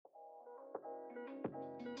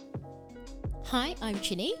Hi, I'm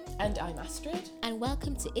Chinny. And I'm Astrid. And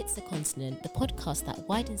welcome to It's a Continent, the podcast that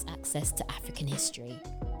widens access to African history.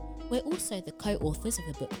 We're also the co-authors of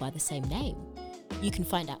the book by the same name. You can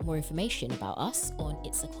find out more information about us on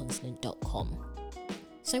itsacontinent.com.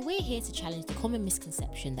 So we're here to challenge the common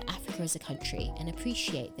misconception that Africa is a country and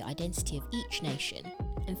appreciate the identity of each nation.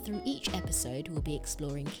 And through each episode, we'll be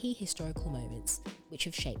exploring key historical moments which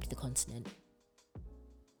have shaped the continent.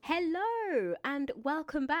 Hello and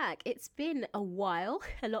welcome back. It's been a while.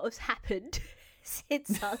 A lot has happened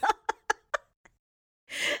since our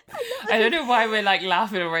I don't know why we're like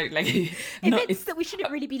laughing already. Like events that we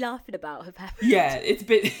shouldn't really be laughing about have happened. Yeah, it's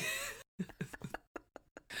been.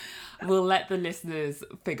 We'll let the listeners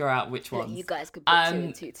figure out which ones. You guys could put two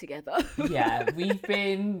and two together. Yeah, we've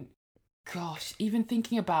been, even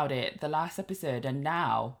thinking about it, the last episode and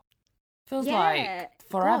now feels like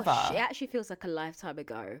forever. Gosh, it actually feels like a lifetime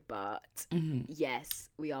ago, but yes,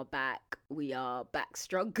 we are back. We are back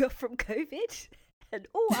stronger from COVID and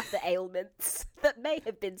all other ailments that may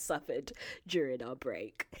have been suffered during our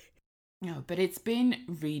break. No, but it's been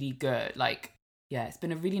really good. It's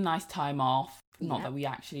been a really nice time off. Not that we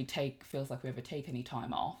actually feels like we ever take any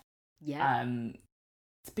time off. Yeah.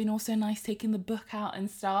 It's been also nice taking the book out and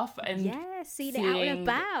stuff. And seeing it out and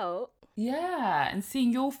about. Yeah, and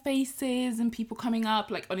seeing your faces and people coming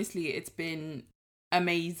up. Like, honestly, it's been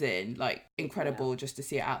amazing. Like, incredible just to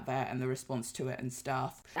see it out there and the response to it and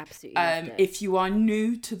stuff. Absolutely. If you are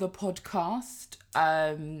new to the podcast,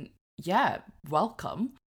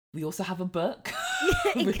 welcome. We also have a book,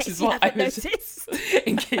 which is what I was just,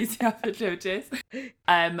 in case you haven't noticed,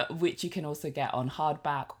 which you can also get on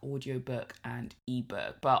hardback, audiobook, and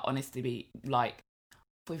ebook. But honestly,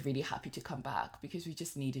 we're really happy to come back because we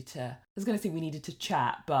just needed to. I was going to say we needed to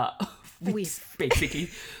chat, but we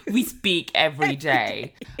speak every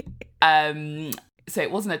day. So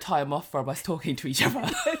it wasn't a time off from us talking to each other.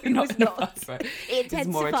 It was not. It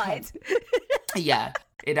intensified. Yeah,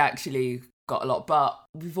 it actually got a lot, but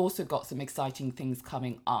we've also got some exciting things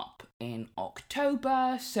coming up in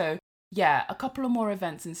October. So yeah, a couple of more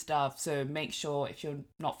events and stuff. So make sure, if you're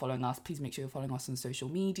not following us, please make sure you're following us on social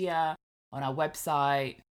media, on our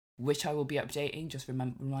website, which I will be updating, just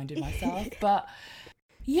reminding myself. But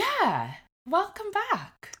yeah, welcome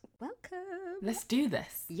back. Welcome. Let's do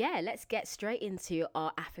this. Yeah, let's get straight into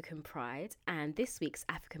our African Pride. And this week's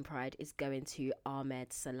African Pride is going to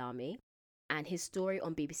Ahmed Salami. And his story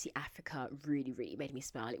on BBC Africa really, really made me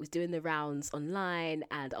smile. It was doing the rounds online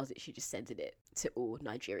and I was literally just sending it to all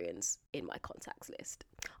Nigerians in my contacts list.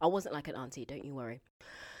 I wasn't like an auntie, don't you worry.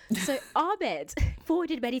 So Ahmed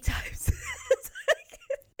forwarded many times.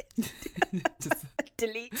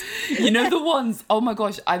 Delete. You know the ones, oh my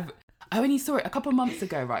gosh, I only saw it a couple of months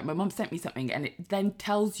ago, right? My mum sent me something and it then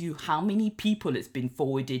tells you how many people it's been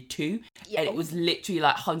forwarded to. Yeah. And it was literally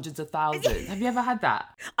like hundreds of thousands. Have you ever had that?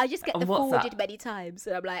 I just get the forwarded many times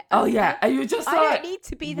and I'm like, oh yeah. And you're just I don't need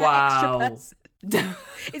to be that extra person.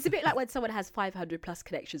 It's a bit like when someone has 500 plus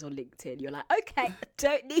connections on LinkedIn. You're like, okay, I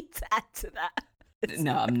don't need to add to that.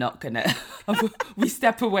 No, I'm not gonna. We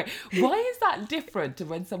step away. Why is that different to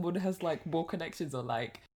when someone has like more connections on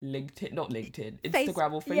like LinkedIn, not LinkedIn,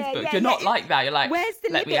 Instagram or Facebook? You're not like that. You're like, where's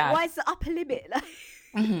the limit? Why is the upper limit?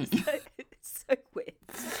 Like, it's so weird.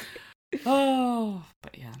 Oh,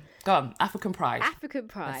 but yeah. Go on, African Pride. African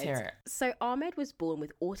Pride. Let's hear it. So Ahmed was born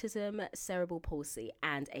with autism, cerebral palsy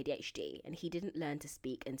and ADHD, and he didn't learn to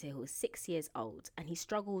speak until he was 6 years old, and he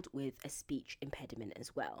struggled with a speech impediment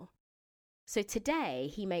as well. So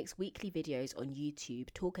today, he makes weekly videos on YouTube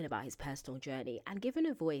talking about his personal journey and giving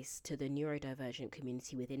a voice to the neurodivergent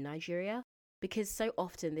community within Nigeria, because so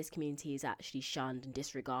often this community is actually shunned and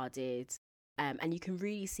disregarded, and you can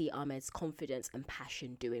really see Ahmed's confidence and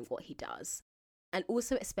passion doing what he does. And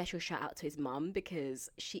also a special shout out to his mum, because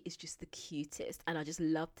she is just the cutest, and I just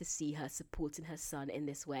love to see her supporting her son in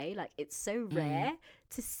this way. Like, it's so rare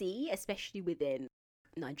to see, especially within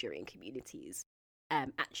Nigerian communities.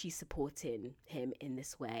 Actually supporting him in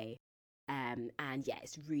this way. And yeah,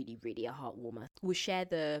 it's really, really a heart warmer. We'll share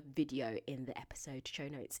the video in the episode show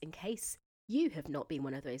notes in case you have not been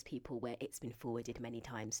one of those people where it's been forwarded many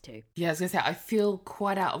times too. Yeah, I was going to say, I feel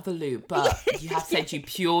quite out of the loop, but you have said you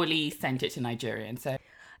purely sent it to Nigerian, so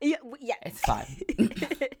yeah. It's fine.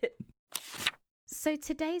 So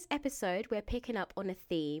today's episode, we're picking up on a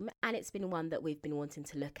theme, and it's been one that we've been wanting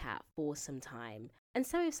to look at for some time. And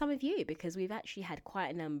so have some of you, because we've actually had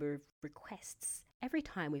quite a number of requests every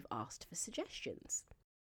time we've asked for suggestions.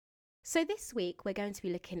 So this week, we're going to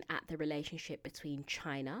be looking at the relationship between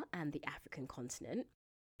China and the African continent.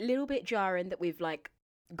 A little bit jarring that we've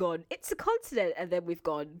gone, it's a continent, and then we've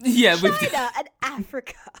gone, China and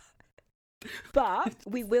Africa. But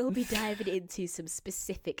we will be diving into some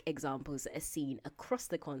specific examples that are seen across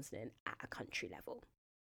the continent at a country level.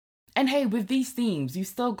 And hey, with these themes, you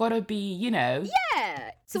still got to be,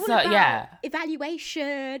 Yeah. It's all about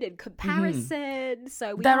evaluation and comparison. Mm-hmm.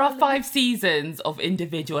 So there are 5 seasons of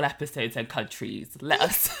individual episodes and countries. Let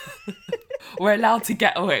us... We're allowed to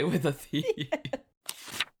get away with a theme. Yeah.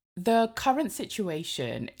 The current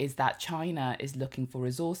situation is that China is looking for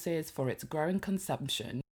resources for its growing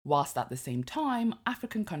consumption, whilst at the same time,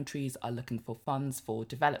 African countries are looking for funds for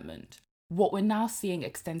development. What we're now seeing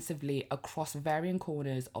extensively across varying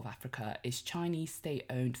corners of Africa is Chinese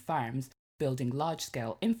state-owned firms building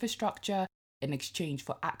large-scale infrastructure in exchange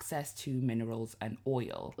for access to minerals and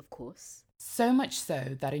oil. Of course. So much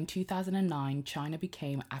so that in 2009, China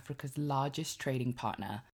became Africa's largest trading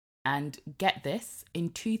partner. And get this,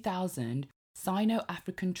 in 2000,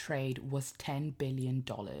 Sino-African trade was $10 billion.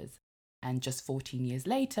 And just 14 years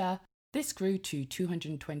later, this grew to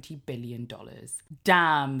 $220 billion.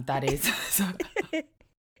 Damn, that is...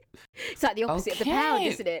 It's like the opposite of the pound,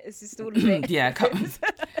 isn't it? It's just all of it. Yeah,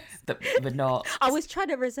 but not... I was trying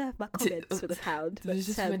to reserve my comments for the pound. But,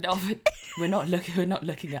 we're not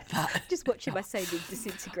looking at that. Just watching my savings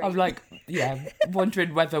disintegrate. I'm like,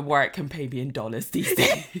 wondering whether work can pay me in dollars these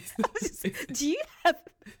days. Do you have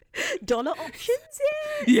dollar options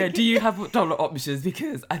here? Yeah, do you have dollar options?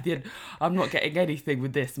 Because at the end, I'm not getting anything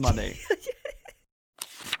with this money.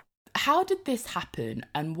 How did this happen,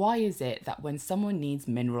 and why is it that when someone needs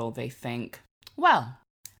mineral, they think, well,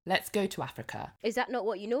 let's go to Africa? Is that not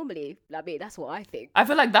what you normally... I mean, that's what I think. I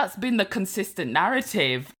feel like that's been the consistent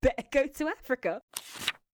narrative. Better go to Africa.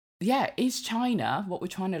 Yeah, is China, what we're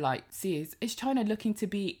trying to see is China looking to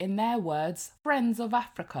be, in their words, friends of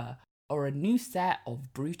Africa, or a new set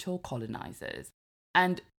of brutal colonizers?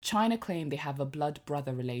 And China claim they have a blood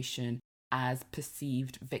brother relation as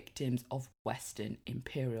perceived victims of Western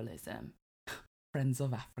imperialism. Friends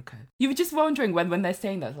of Africa. You were just wondering when they're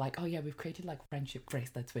saying that, like, oh yeah, we've created friendship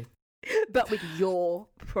bracelets with... But with your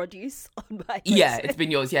produce on my bracelet. Yeah, it's been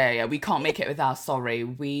yours. Yeah. We can't make it without, sorry.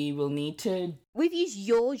 We will need to... We've used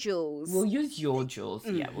your jewels. We'll use your jewels.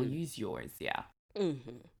 Mm-hmm. Yeah, we'll use yours, yeah.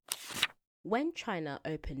 Mm-hmm. When China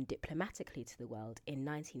opened diplomatically to the world in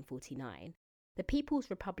 1949, the People's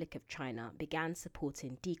Republic of China began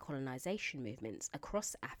supporting decolonization movements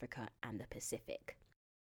across Africa and the Pacific.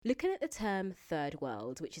 Looking at the term Third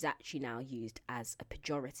World, which is actually now used as a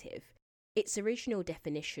pejorative, its original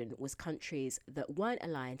definition was countries that weren't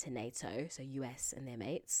aligned to NATO, so US and their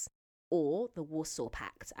mates, or the Warsaw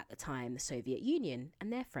Pact, at the time the Soviet Union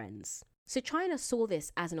and their friends. So China saw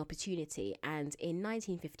this as an opportunity, and in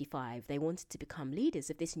 1955 they wanted to become leaders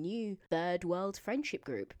of this new Third World friendship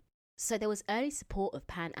group. So there was early support of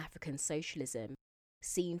Pan-African socialism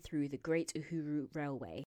seen through the Great Uhuru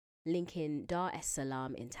Railway, linking Dar es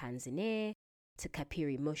Salaam in Tanzania to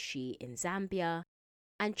Kapiri Moshi in Zambia,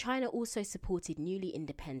 and China also supported newly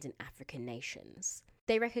independent African nations.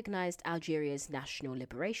 They recognised Algeria's National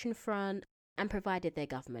Liberation Front and provided their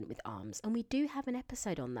government with arms. And we do have an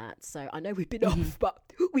episode on that, so I know we've been off, but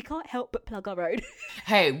we can't help but plug our own.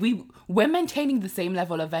 Hey, we're maintaining the same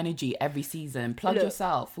level of energy every season. Plug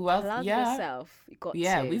yourself. Well, plug yourself. You got to.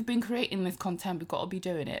 Yeah, we've been creating this content. We've got to be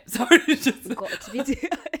doing it. Sorry, we've got to be doing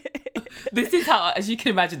it. This is how, as you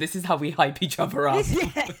can imagine, this is how we hype each other up.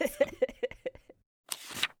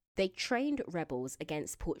 They trained rebels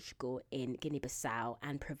against Portugal in Guinea-Bissau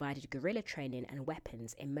and provided guerrilla training and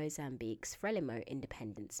weapons in Mozambique's Frelimo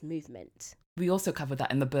independence movement. We also covered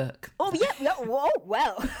that in the book. Oh, yeah. Oh,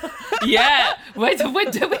 well. Yeah. We're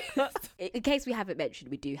doing... In case we haven't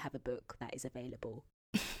mentioned, we do have a book that is available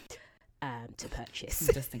to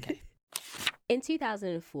purchase. Just in case. In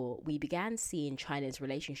 2004, we began seeing China's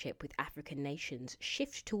relationship with African nations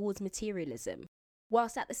shift towards materialism,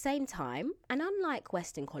 whilst at the same time, and unlike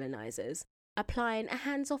Western colonisers, applying a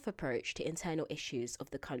hands-off approach to internal issues of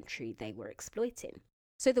the country they were exploiting.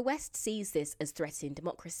 So the West sees this as threatening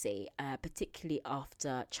democracy, particularly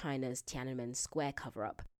after China's Tiananmen Square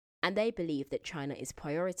cover-up, and they believe that China is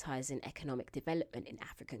prioritising economic development in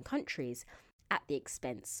African countries at the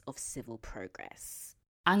expense of civil progress.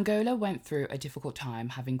 Angola went through a difficult time,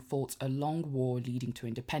 having fought a long war leading to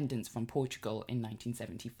independence from Portugal in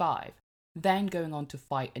 1975. Then going on to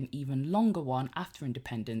fight an even longer one after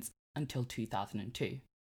independence until 2002.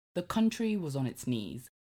 The country was on its knees,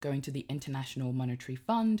 going to the International Monetary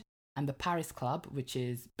Fund and the Paris Club, which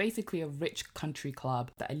is basically a rich country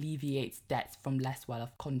club that alleviates debts from less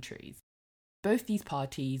well-off countries. Both these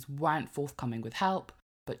parties weren't forthcoming with help,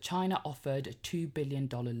 but China offered a $2 billion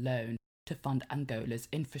loan to fund Angola's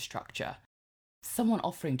infrastructure. someone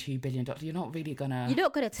offering $2 billion, you're not going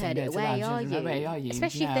to turn it away, are you?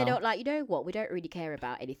 Especially if they're No. not like, you know what, we don't really care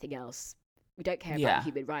about anything else. We don't care about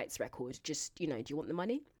the human rights record. Just, do you want the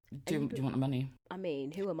money? Do you want the money? I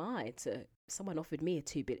mean, who am I to... Someone offered me a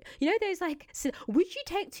 $2 billion. You know, there's like, so would you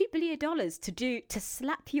take $2 billion to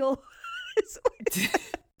slap your...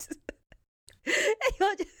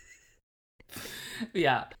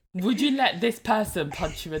 Yeah. Would you let this person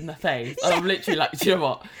punch you in the face? Yeah. I'm literally like, do you know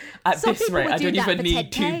what? At Some this rate, I don't even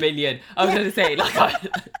need 2 billion. I was going to say, like, I'm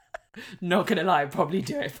not going to lie, I'd probably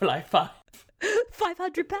do it for like £500.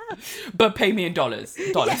 But pay me in dollars.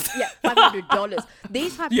 Yeah, $500.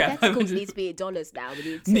 These hypotheticals need to be in dollars now.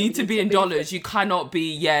 We need to be in dollars. You cannot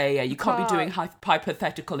be, you can't be doing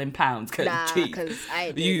hypothetical in pounds because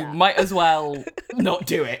you might as well not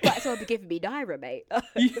do it. Might as well be giving me Naira, mate.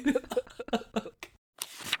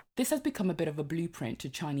 This has become a bit of a blueprint to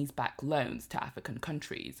Chinese-backed loans to African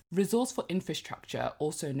countries. Resource for Infrastructure,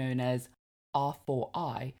 also known as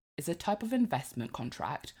R4I, is a type of investment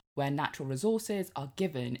contract where natural resources are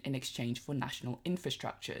given in exchange for national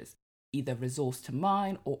infrastructures, either resource to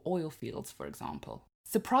mine or oil fields, for example.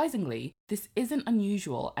 Surprisingly, this isn't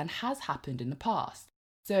unusual and has happened in the past.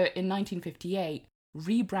 So in 1958,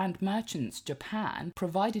 Rebrand Merchants Japan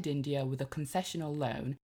provided India with a concessional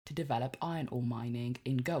loan to develop iron ore mining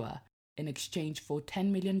in Goa in exchange for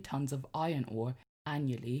 10 million tons of iron ore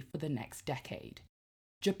annually for the next decade.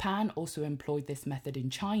 Japan also employed this method in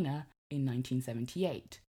China in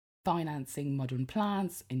 1978, financing modern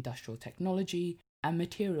plants, industrial technology, and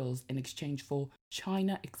materials in exchange for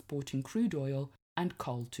China exporting crude oil and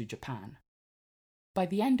coal to Japan. By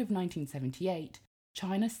the end of 1978,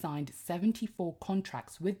 China signed 74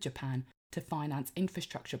 contracts with Japan to finance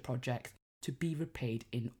infrastructure projects to be repaid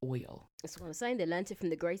in oil. That's what I'm saying, they learnt it from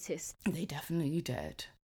the greatest. They definitely did.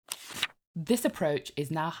 This approach is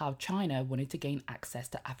now how China wanted to gain access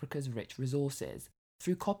to Africa's rich resources,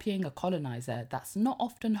 through copying a colonizer that's not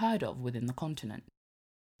often heard of within the continent.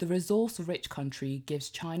 The resource-rich country gives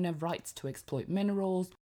China rights to exploit minerals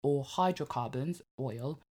or hydrocarbons,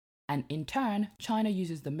 oil, and in turn, China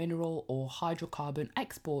uses the mineral or hydrocarbon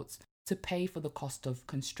exports to pay for the cost of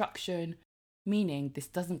construction, meaning this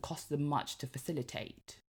doesn't cost them much to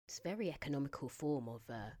facilitate. It's a very economical form of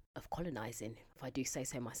colonising, if I do say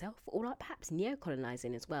so myself, or like perhaps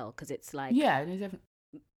neo-colonising as well, because it's like... Yeah,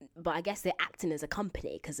 but I guess they're acting as a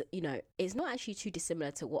company, because, it's not actually too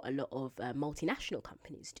dissimilar to what a lot of multinational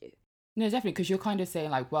companies do. No, definitely, because you're kind of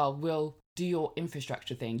saying like, well, we'll do your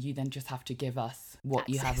infrastructure thing, you then just have to give us what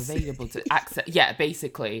you have available to access. Yeah,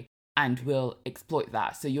 basically. And we'll exploit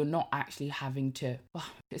that. So you're not actually having to... Well,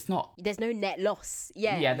 it's not... There's no net loss.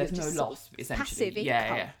 Yeah, there's no loss, essentially. Passive income.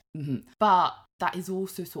 Yeah. Mm-hmm. But that is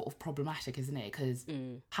also sort of problematic, isn't it? Because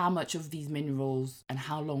how much of these minerals and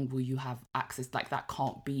how long will you have access? Like, that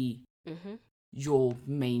can't be your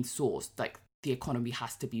main source. Like, the economy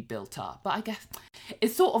has to be built up. But I guess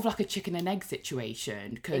it's sort of like a chicken and egg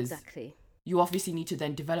situation. Because you obviously need to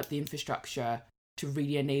then develop the infrastructure to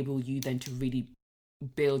really enable you then to really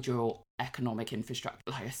build your economic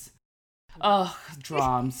infrastructure.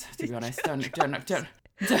 Drums, to be honest. Don't.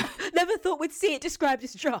 Never thought we'd see it described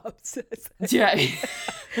as drums. Yeah.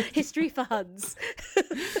 History for Huns.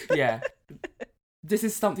 Yeah. This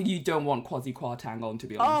is something you don't want Kwasi Kwarteng on, to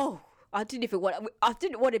be honest. Oh, I didn't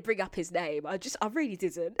want to bring up his name. I really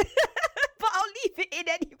didn't. But I'll leave it in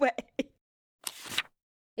anyway.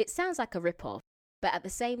 It sounds like a rip-off. But at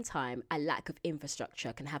the same time, a lack of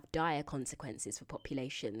infrastructure can have dire consequences for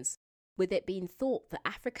populations, with it being thought that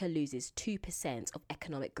Africa loses 2% of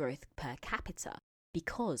economic growth per capita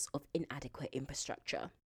because of inadequate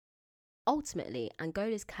infrastructure. Ultimately,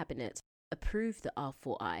 Angola's cabinet approved the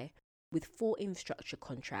R4I, with 4 infrastructure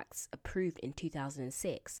contracts approved in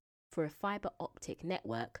 2006 for a fibre optic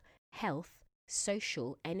network, health,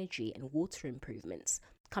 social, energy and water improvements,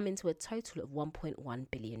 coming to a total of $1.1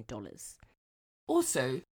 billion.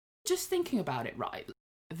 Also, just thinking about it, right,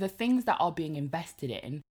 the things that are being invested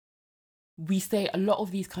in, we say a lot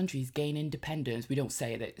of these countries gain independence. We don't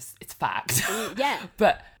say that it's fact. Yeah.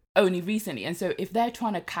 But only recently. And so if they're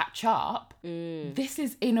trying to catch up, this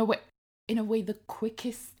is in a way the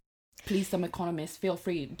quickest. Please, some economists, feel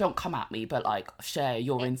free, don't come at me, but like share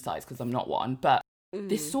your insights because I'm not one. But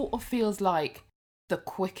this sort of feels like the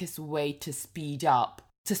quickest way to speed up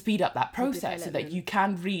that process so that you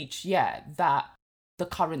can reach, that the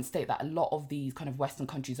current state that a lot of these kind of Western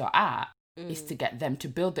countries are at is to get them to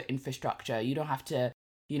build the infrastructure. You don't have to,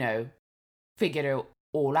 figure it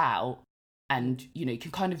all out. And, you can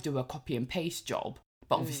kind of do a copy and paste job.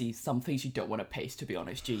 But obviously some things you don't want to paste, to be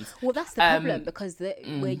honest, geez. Well, that's the problem, because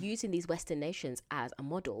we're using these Western nations as a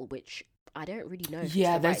model, which I don't really know.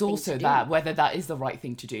 Yeah, there's also that, whether that is the right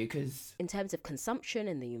thing to do, because in terms of consumption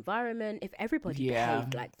and the environment, if everybody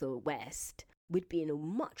behaved like the West, we'd be in a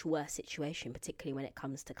much worse situation, particularly when it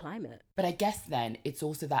comes to climate. But I guess then it's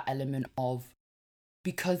also that element of,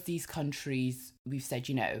 because these countries, we've said,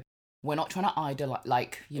 we're not trying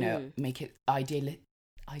to make it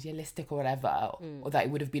idealistic or whatever, or that it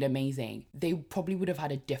would have been amazing. They probably would have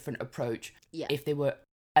had a different approach if they were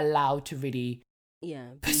allowed to really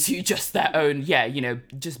pursue just their own,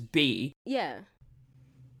 just be. Yeah.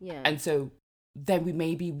 And so then we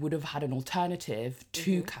maybe would have had an alternative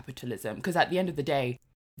to capitalism, because at the end of the day,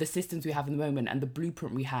 the systems we have in the moment and the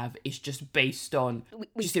blueprint we have is just based on,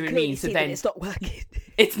 we see what I mean? So then it's not working.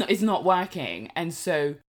 It's not working. And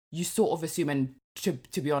so you sort of assume, and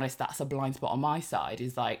to be honest, that's a blind spot on my side,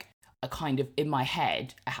 is like a kind of, in my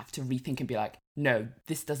head, I have to rethink and be like, no,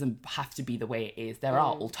 this doesn't have to be the way it is. There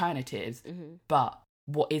are alternatives, but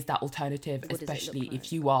what is that alternative? What especially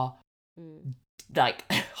if you are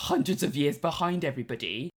like hundreds of years behind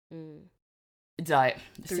everybody. It's like,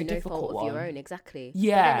 it's through a no difficult fault one. of your own, exactly.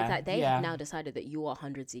 Yeah. But then it's like they have now decided that you are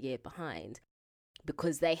hundreds of years behind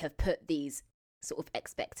because they have put these sort of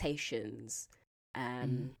expectations.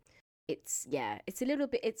 It's a little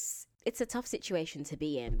bit, it's a tough situation to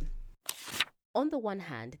be in. On the one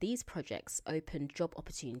hand, these projects opened job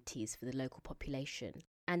opportunities for the local population,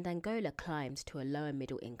 and Angola climbed to a lower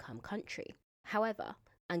middle income country. However,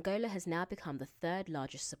 Angola has now become the third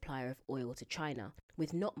largest supplier of oil to China,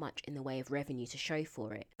 with not much in the way of revenue to show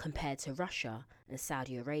for it, compared to Russia and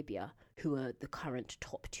Saudi Arabia, who are the current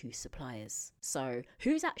top two suppliers. So,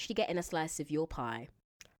 who's actually getting a slice of your pie?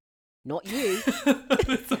 Not you.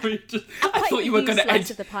 Sorry, I thought you were going to slice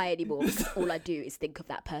of the pie anymore, because all I do is think of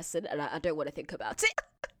that person, and I don't want to think about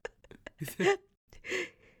it.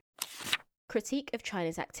 Critique of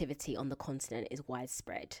China's activity on the continent is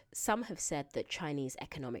widespread. Some have said that Chinese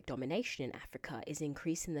economic domination in Africa is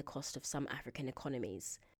increasing the cost of some African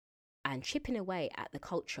economies and chipping away at the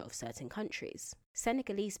culture of certain countries.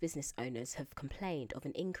 Senegalese business owners have complained of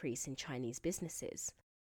an increase in Chinese businesses,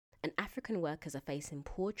 and African workers are facing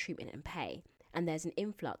poor treatment and pay, and there's an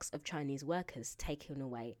influx of Chinese workers taking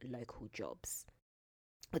away local jobs.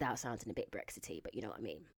 Without sounding a bit Brexity, but you know what I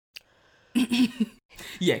mean.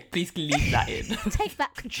 Yeah, please leave that in. Take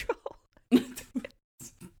back control.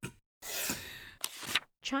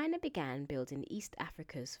 China began building East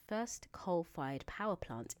Africa's first coal-fired power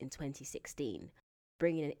plant in 2016,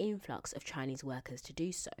 bringing an influx of Chinese workers to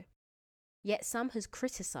do so. Yet some has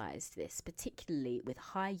criticised this, particularly with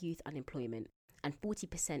high youth unemployment and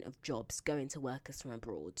 40% of jobs going to workers from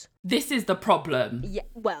abroad. This is the problem. Yeah,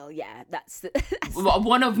 well, yeah, that's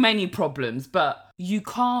one of many problems, but you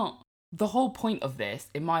can't. The whole point of this,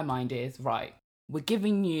 in my mind, is, right, we're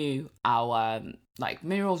giving you our,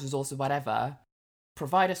 minerals, resources, whatever,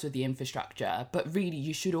 provide us with the infrastructure, but really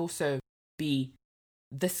you should also the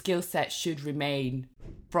skill set should remain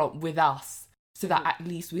with us, so that at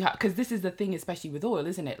least we have, because this is the thing, especially with oil,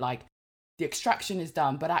 isn't it? Like, the extraction is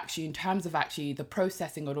done, but actually, in terms of actually the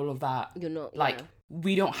processing and all of that, you're not,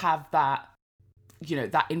 we don't have that,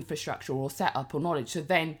 that infrastructure or setup or knowledge. So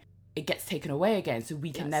then it gets taken away again. So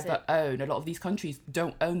we can never own. A lot of these countries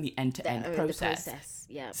don't own the end-to-end process.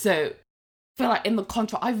 Yeah. So I feel like in the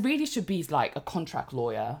contract, I really should be like a contract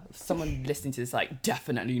lawyer. Someone listening to this,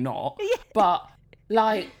 definitely not. But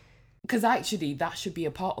because actually that should be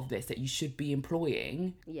a part of this, that you should be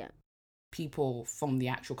employing people from the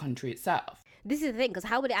actual country itself. This is the thing, because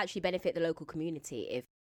how would it actually benefit the local community if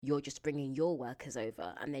you're just bringing your workers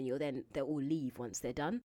over and then they'll all leave once they're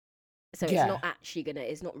done? So it's not actually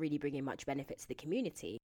it's not really bringing much benefit to the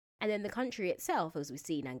community. And then the country itself, as we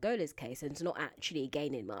see in Angola's case, it's not actually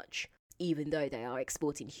gaining much, even though they are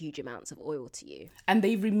exporting huge amounts of oil to you. And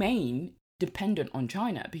they remain dependent on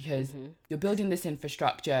China, because you're building this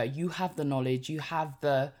infrastructure, you have the knowledge, you have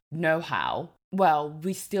the know-how. Well,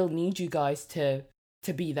 we still need you guys to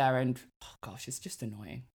be there, and it's just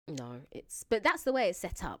annoying. No, but that's the way it's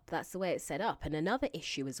set up. That's the way it's set up. And another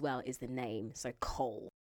issue as well is the name, so coal.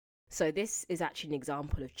 So this is actually an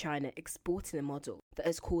example of China exporting a model that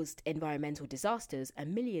has caused environmental disasters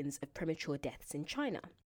and millions of premature deaths in China.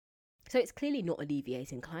 So it's clearly not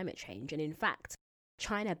alleviating climate change, and in fact,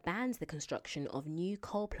 China bans the construction of new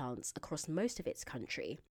coal plants across most of its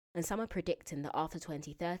country, and some are predicting that after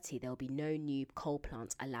 2030 there will be no new coal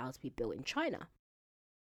plants allowed to be built in China.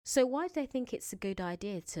 So why do they think it's a good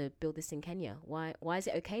idea to build this in Kenya? Why is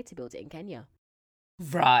it okay to build it in Kenya?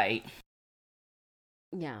 Right.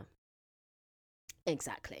 Yeah.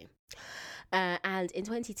 Exactly. And in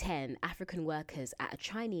 2010, African workers at a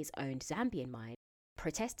Chinese-owned Zambian mine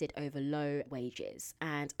protested over low wages.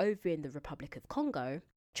 And over in the Republic of Congo,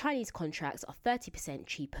 Chinese contracts are 30%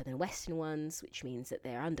 cheaper than Western ones, which means that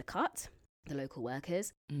they're undercut the local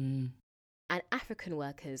workers. And African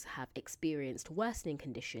workers have experienced worsening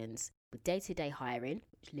conditions with day-to-day hiring,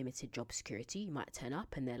 which limited job security. You might turn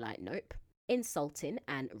up and they're like, nope. Insulting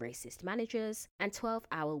and racist managers, and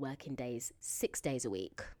 12-hour working days, 6 days a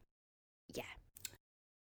week. Yeah.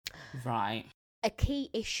 Right. A key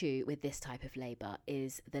issue with this type of labour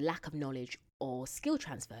is the lack of knowledge or skill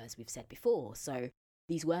transfer, as we've said before. So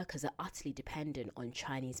these workers are utterly dependent on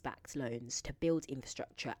Chinese-backed loans to build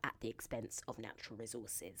infrastructure at the expense of natural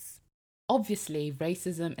resources. Obviously,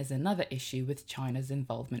 racism is another issue with China's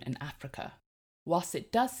involvement in Africa. Whilst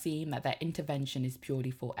it does seem that their intervention is purely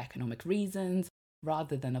for economic reasons,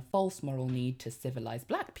 rather than a false moral need to civilise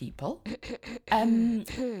black people,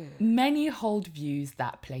 many hold views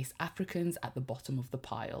that place Africans at the bottom of the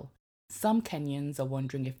pile. Some Kenyans are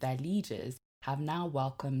wondering if their leaders have now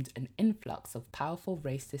welcomed an influx of powerful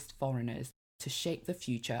racist foreigners to shape the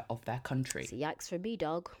future of their country. It's a yikes for me,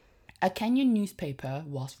 dog. A Kenyan newspaper,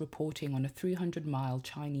 whilst reporting on a 300-mile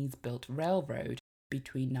Chinese-built railroad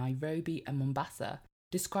between Nairobi and Mombasa,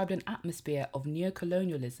 described an atmosphere of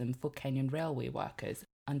neo-colonialism for Kenyan railway workers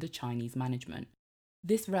under Chinese management.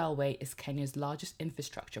 This railway is Kenya's largest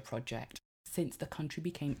infrastructure project since the country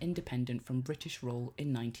became independent from British rule in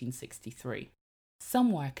 1963.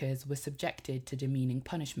 Some workers were subjected to demeaning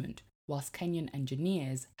punishment, whilst Kenyan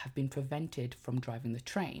engineers have been prevented from driving the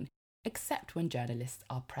train, except when journalists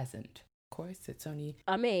are present. Of course, it's only...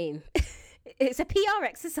 It's a PR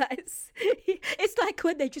exercise. It's like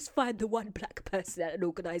when they just find the one black person at an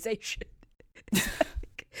organisation.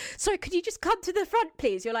 Sorry, could you just come to the front,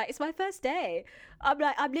 please? You're like, it's my first day. I'm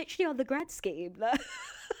literally on the grad scheme.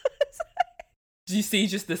 Do you see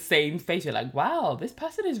just the same face? You're like, wow, this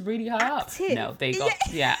person is really high active. Up. No, they got,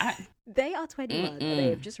 They are 21 and they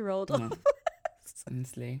have just rolled off.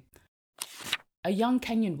 Honestly. A young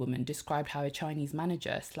Kenyan woman described how a Chinese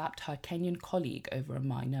manager slapped her Kenyan colleague over a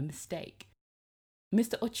minor mistake.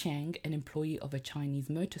 Mr. Ocheng, an employee of a Chinese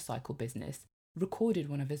motorcycle business, recorded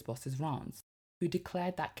one of his boss's rants, who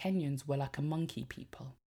declared that Kenyans were like a monkey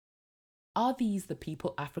people. Are these the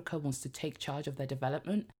people Africa wants to take charge of their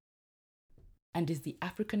development? And is the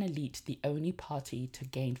African elite the only party to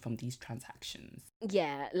gain from these transactions?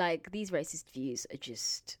 Yeah, like, these racist views are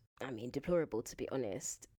just, deplorable, to be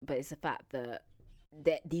honest. But it's the fact that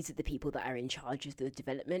these are the people that are in charge of the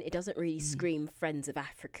development. It doesn't really scream Friends of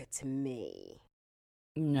Africa to me.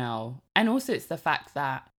 No. And also it's the fact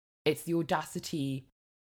that it's the audacity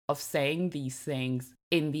of saying these things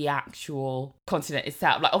in the actual continent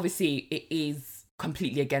itself. Like, obviously, it is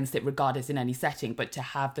completely against it regardless in any setting, but to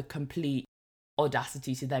have the complete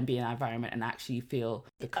audacity to then be in that environment and actually feel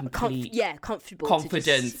the complete comfortable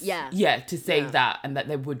confidence to say that, and that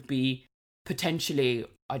there would be potentially,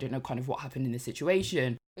 I don't know kind of what happened in this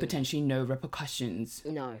situation, potentially no repercussions.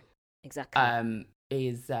 No, exactly.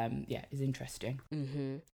 Is interesting.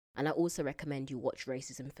 And I also recommend you watch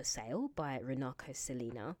Racism for Sale by Renako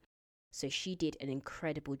Selena. So she did an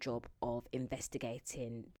incredible job of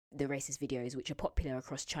investigating the racist videos which are popular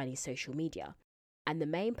across Chinese social media. And the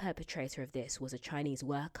main perpetrator of this was a Chinese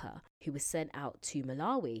worker who was sent out to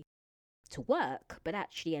Malawi to work, but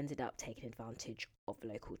actually ended up taking advantage of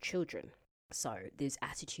local children. So these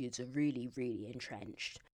attitudes are really, really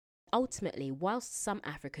entrenched. Ultimately, whilst some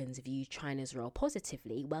Africans view China's role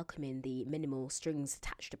positively, welcoming the minimal strings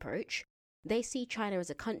attached approach, they see China as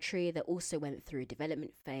a country that also went through a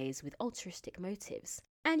development phase with altruistic motives.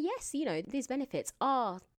 And yes, these benefits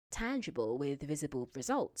are tangible with visible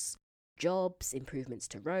results. Jobs, improvements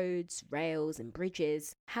to roads, rails and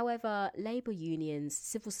bridges. However, labour unions,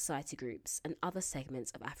 civil society groups and other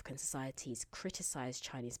segments of African societies criticise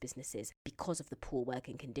Chinese businesses because of the poor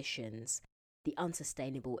working conditions, the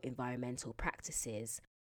unsustainable environmental practices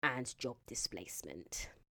and job displacement.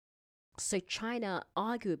 So China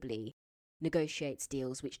arguably negotiates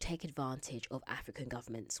deals which take advantage of African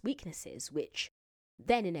governments' weaknesses, which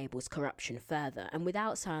then enables corruption further. And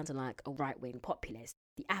without sounding like a right-wing populist,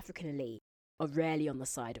 the African elite are rarely on the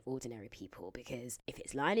side of ordinary people, because if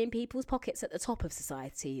it's lining people's pockets at the top of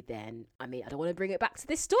society, then, I don't want to bring it back to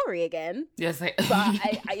this story again. Yes, but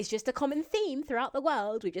it's just a common theme throughout the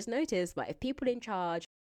world. We just noticed, but if people in charge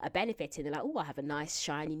are benefiting, they're like, oh, I have a nice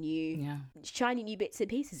shiny new bits and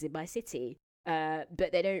pieces in my city.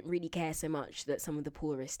 But they don't really care so much that some of the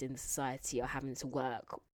poorest in society are having to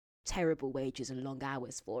work terrible wages and long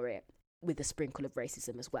hours for it, with a sprinkle of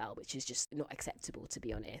racism as well, which is just not acceptable, to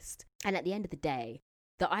be honest. And at the end of the day,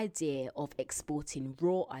 the idea of exporting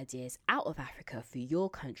raw ideas out of Africa for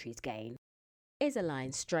your country's gain is a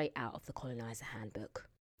line straight out of the colonizer handbook,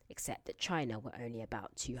 except that China were only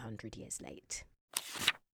about 200 years late.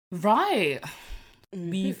 Right.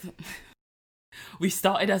 We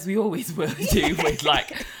started as we always will do with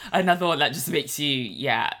like another one that just makes you,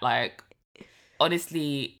 like,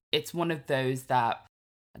 honestly, it's one of those that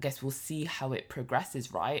I guess we'll see how it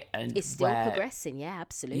progresses, right? And it's still progressing, yeah,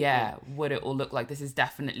 absolutely. Yeah, what it will look like. This is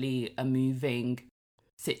definitely a moving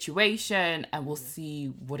situation, and we'll see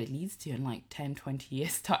what it leads to in like 10, 20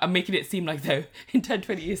 years time. I'm making it seem like, though, in 10,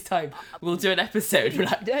 20 years time, we'll do an episode.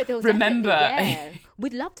 Like, remember. Yeah.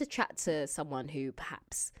 We'd love to chat to someone who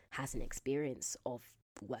perhaps has an experience of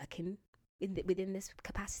working within this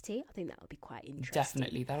capacity. I think that would be quite interesting.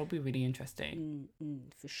 Definitely, that'll be really interesting.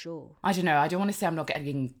 For sure. I don't know. I don't want to say I'm not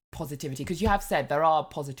getting positivity, because you have said there are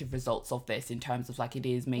positive results of this in terms of like it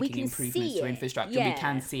is making improvements to infrastructure. Yeah. We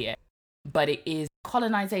can see it. But it is,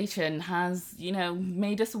 colonization has,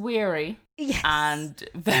 made us weary. Yes. And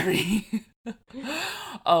very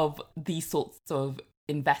of these sorts of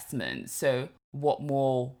investments. So what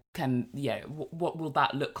more what will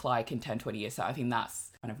that look like in 10, 20 years? So I think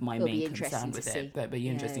that's kind of my main concern with it. But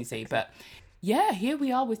interesting to see. But yeah, here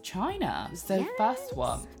we are with China. So first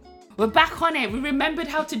one. We're back on it. We remembered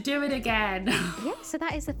how to do it again. Yeah, so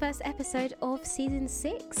that is the first episode of season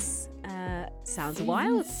 6. Sounds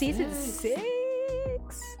wild. Season 6.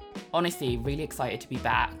 Honestly, really excited to be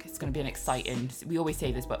back. It's going to be an exciting... We always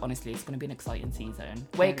say this, but honestly, it's going to be an exciting season.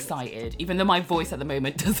 We're excited, even though my voice at the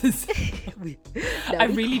moment doesn't... I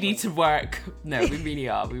really need to work. No, we really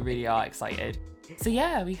are. We really are excited. So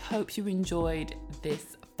yeah, we hope you enjoyed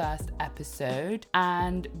this first episode,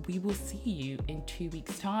 and we will see you in 2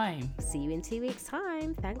 weeks' time. See you in 2 weeks'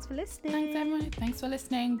 time. Thanks for listening. Thanks, everyone. Thanks for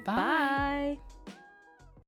listening. Bye. Bye.